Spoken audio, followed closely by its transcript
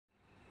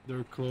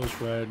They're close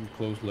right and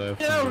close left.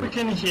 Yeah, we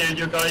can hear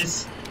you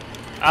guys.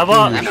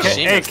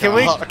 Hey,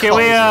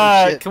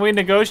 can we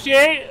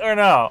negotiate or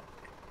no?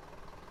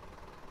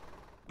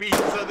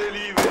 Pizza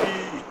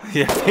delivery!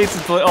 Yeah, pizza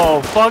delivery.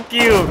 Oh, fuck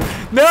you!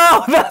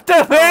 No, not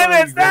the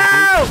payments!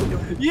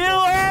 No! You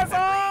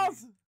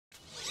assholes!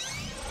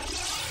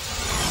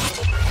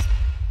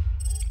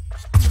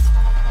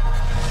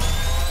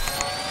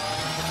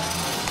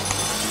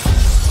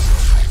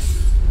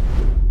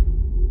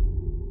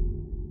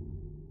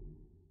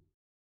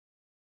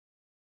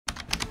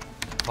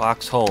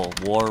 Foxhole,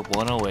 War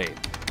 108.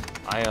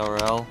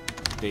 IRL,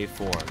 Day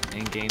 4.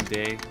 In-game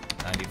day,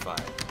 95.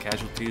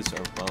 Casualties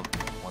are above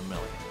 1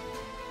 million.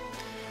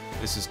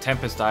 This is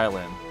Tempest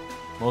Island.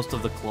 Most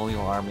of the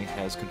colonial army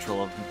has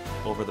control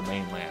over the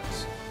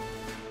mainlands.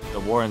 The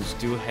Warrens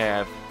do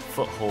have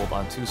foothold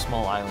on 2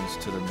 small islands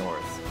to the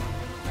north.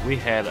 We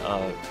had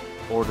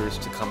orders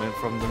to come in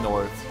from the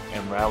north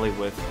and rally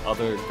with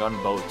other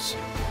gunboats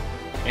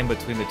in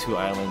between the 2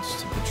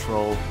 islands to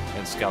patrol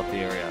and scout the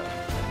area.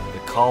 The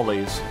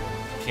Collies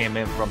came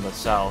in from the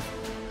south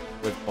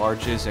with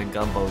barges and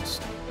gunboats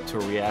to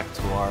react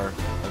to our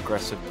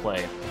aggressive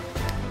play.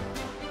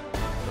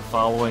 The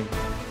following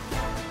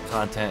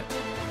content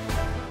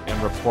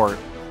and report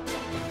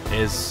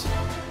is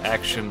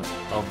action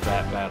of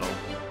that battle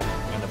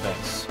and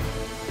events.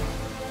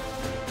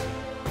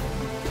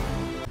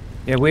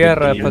 Yeah, we are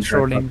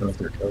patrolling.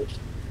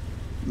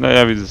 No,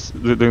 yeah, we're just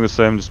doing the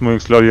same, just moving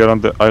slowly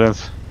around the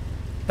islands.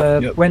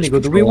 Wendigo,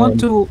 do we want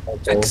to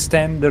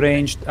extend the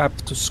range up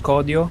to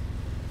Scodio?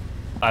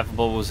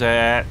 What was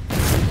that?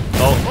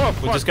 Oh,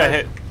 we just got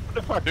hit. What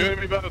the fuck?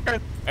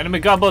 Enemy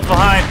gunboat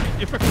behind!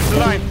 You fucking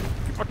blind! You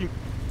fucking...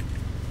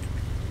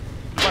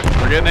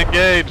 We're getting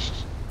engaged!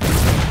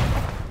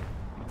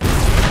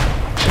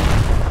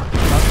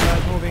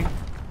 Moving.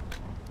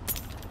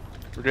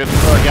 We're getting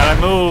Gotta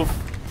move!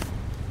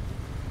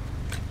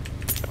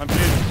 I'm dead.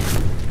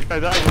 If I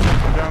die,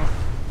 I'm down.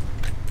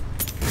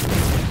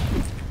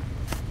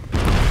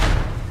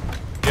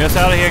 Get us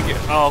out of here!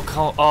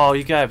 Oh,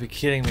 you gotta be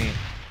kidding me.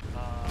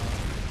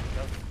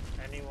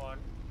 Anyone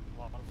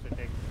wants to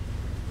take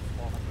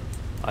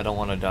I don't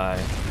want to die.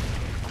 You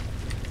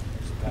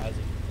want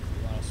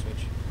to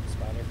switch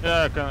spotter?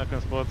 Yeah, I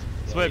can spot.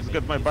 Swags,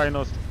 get my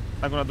binos.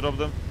 I'm gonna drop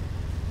them.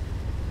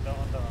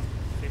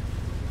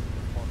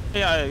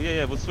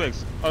 Yeah, with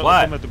Swags.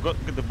 What? To go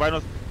get the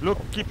binos. Look,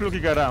 keep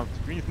looking around.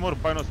 We need more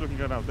binos looking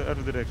around,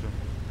 every direction.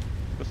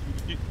 Because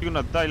you're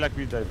gonna die like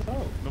we died.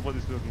 Oh.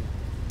 Nobody's looking.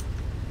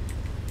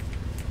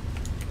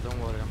 Don't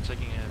worry, I'm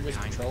taking it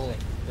behind. Controlling.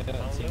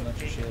 Yeah, I've seen a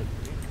bunch of shit.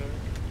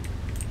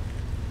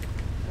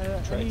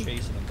 Try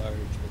chasing a barge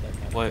with that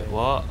kind of Wait, thing.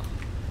 what?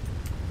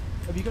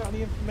 Have you got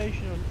any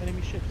information on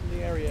enemy ships in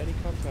the area? Any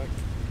contact?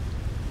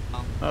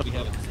 We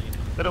haven't seen it.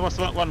 There was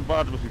one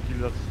barge but we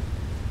killed us.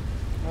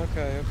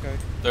 Okay.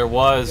 There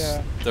was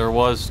Yeah.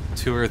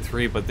 2 or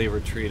 3, but they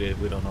retreated.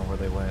 We don't know where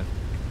they went.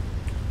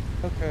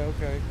 Okay.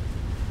 Do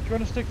you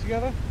want to stick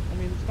together? I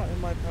mean, it's not in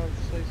my power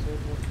to say so,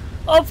 but...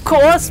 Of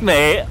course,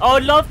 mate.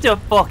 I'd love to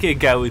fucking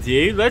go with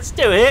you. Let's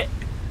do it.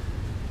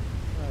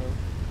 Oh.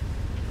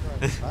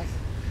 Right.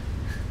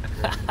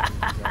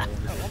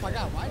 Oh my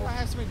god, why do I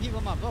have so many people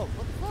on my boat?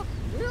 What the fuck?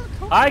 Where are you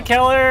coming Hi, from?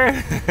 Keller.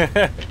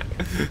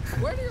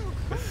 Where do you come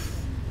from?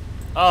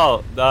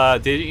 Oh,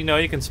 did you know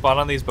you can spawn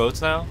on these boats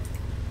now?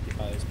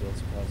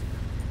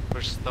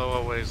 We're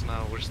stowaways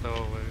now, we're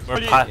stowaways.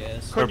 We're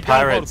Yes. we're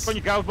pirates.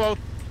 Gunboat.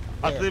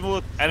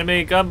 Azimuth.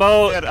 Enemy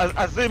gunboat. Yeah,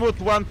 Azimuth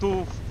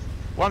 130.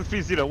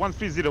 130.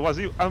 Was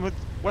you?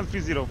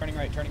 130. Turning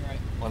right.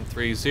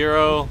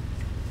 130.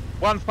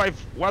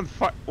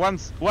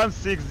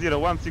 160.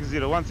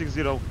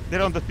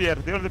 They're on the pier.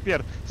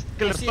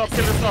 Killer, stop.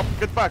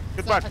 Get back. I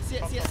see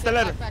it.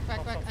 Teller. Back.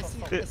 I see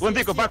it.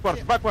 Wendigo,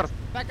 backwards. Back up.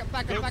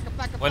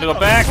 Wendigo,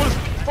 back.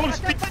 Full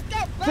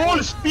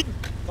speed.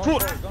 Going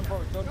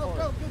forward.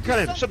 Go.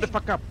 Keller, shut the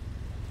fuck up.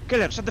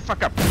 Go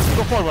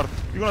forward.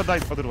 You're gonna die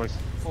otherwise.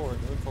 Forward.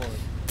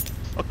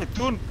 Okay,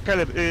 turn,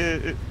 Keller.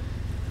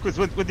 Quiz,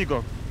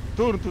 Wendigo.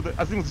 Turn to the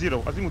Azimuth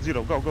 0. Go. That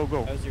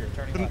was 0,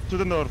 turning left. To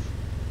the north.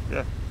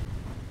 Yeah.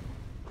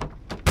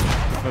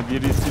 No, the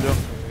risky though.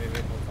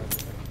 Wait,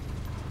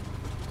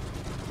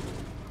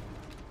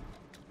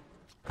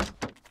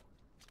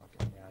 okay,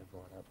 yeah, I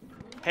brought up.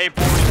 Hey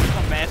boys, there's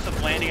a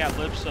massive landing at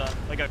Lipsa,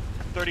 like a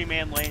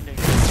 30-man landing.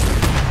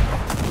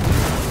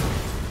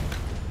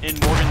 In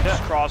Morgan's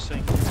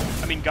Crossing.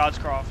 I mean,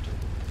 Godscroft.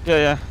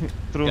 Yeah,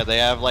 true. Yeah, they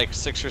have like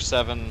 6 or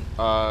 7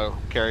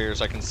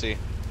 carriers I can see.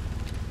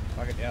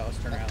 Okay, yeah, let's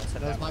turn around. Let's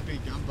head Those that might way.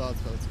 be gunboats,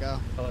 but let's go.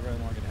 Tell everyone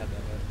Morgan to head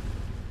that way.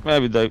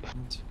 Maybe they.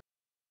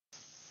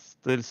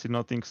 Still see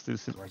nothing.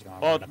 Where's going?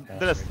 Oh, Right up past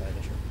there's everybody,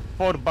 they should-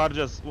 4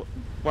 barges, 1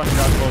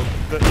 gunboat.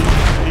 The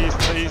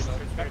east.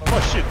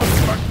 Oh shit!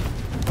 Fuck!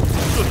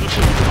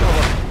 Shoot!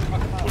 Cover.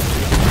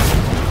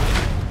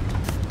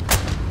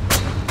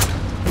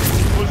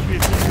 Full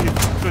speed.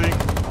 Shooting.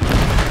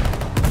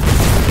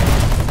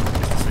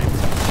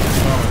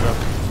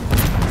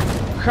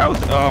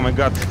 Oh my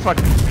god! Fuck!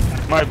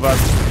 My bad.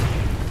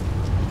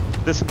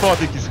 The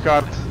spotting is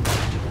hard.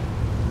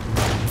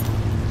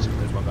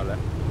 There's one guy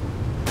left.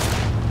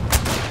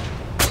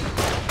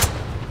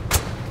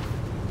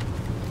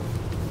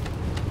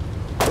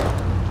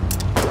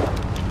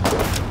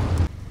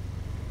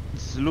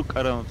 Let's look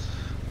around.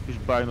 Fish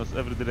binos,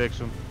 every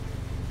direction.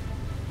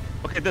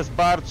 Okay, there's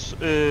barge,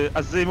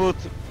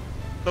 azimuth.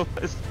 No,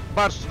 it's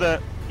barge to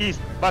the east.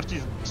 Barge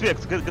east.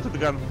 Zwiek, get to the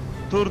gun.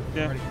 Turn,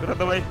 yeah, right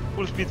away.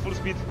 Full speed, full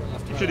speed.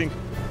 Keep shooting.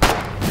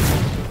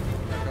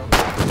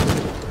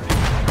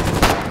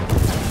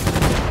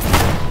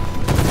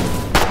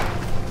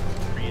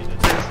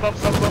 Stop,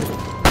 stop, stop.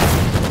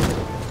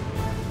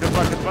 Get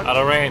back, get back. Out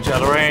of range,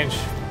 out of range.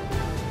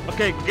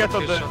 Okay, get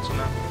on the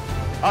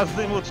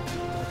azimuth.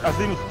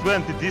 Azimuth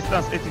 20,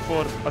 distance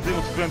 84.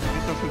 Azimuth 20,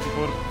 distance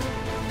 24.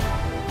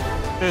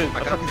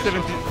 Attack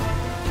 70.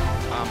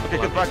 Okay,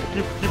 get back.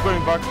 Keep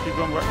going back. Keep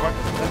going back.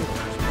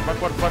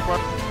 Backward,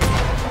 backward.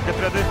 Get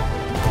ready.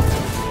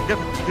 Get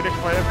direct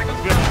fire.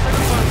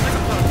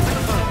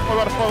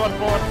 Forward, forward,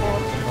 forward,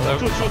 forward.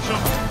 Shoot, shoot,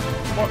 shoot.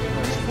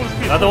 Full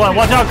speed. Another one.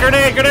 Watch out!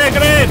 Grenade! Grenade!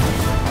 Grenade!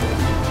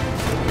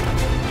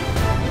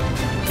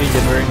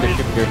 We're in the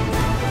ship here.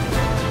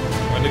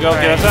 When to go?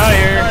 Get us out of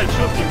here! Alright,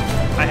 shoot him.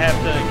 I have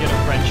to get a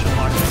wrench and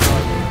lock the door.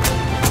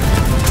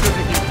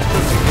 Shooting him.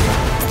 Shooting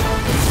him.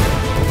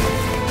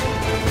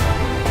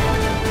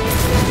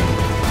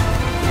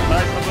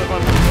 Nice, another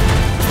one.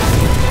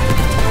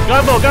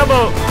 Gunboat!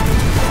 Gunboat!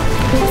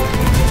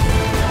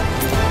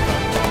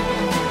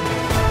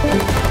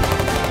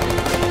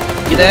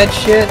 See that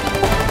shit?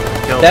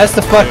 That's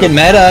the fucking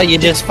meta. You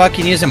just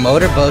fucking use a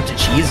motorboat to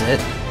cheese it.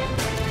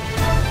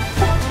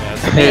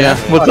 Yeah,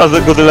 What was a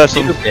good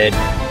lesson? Stupid.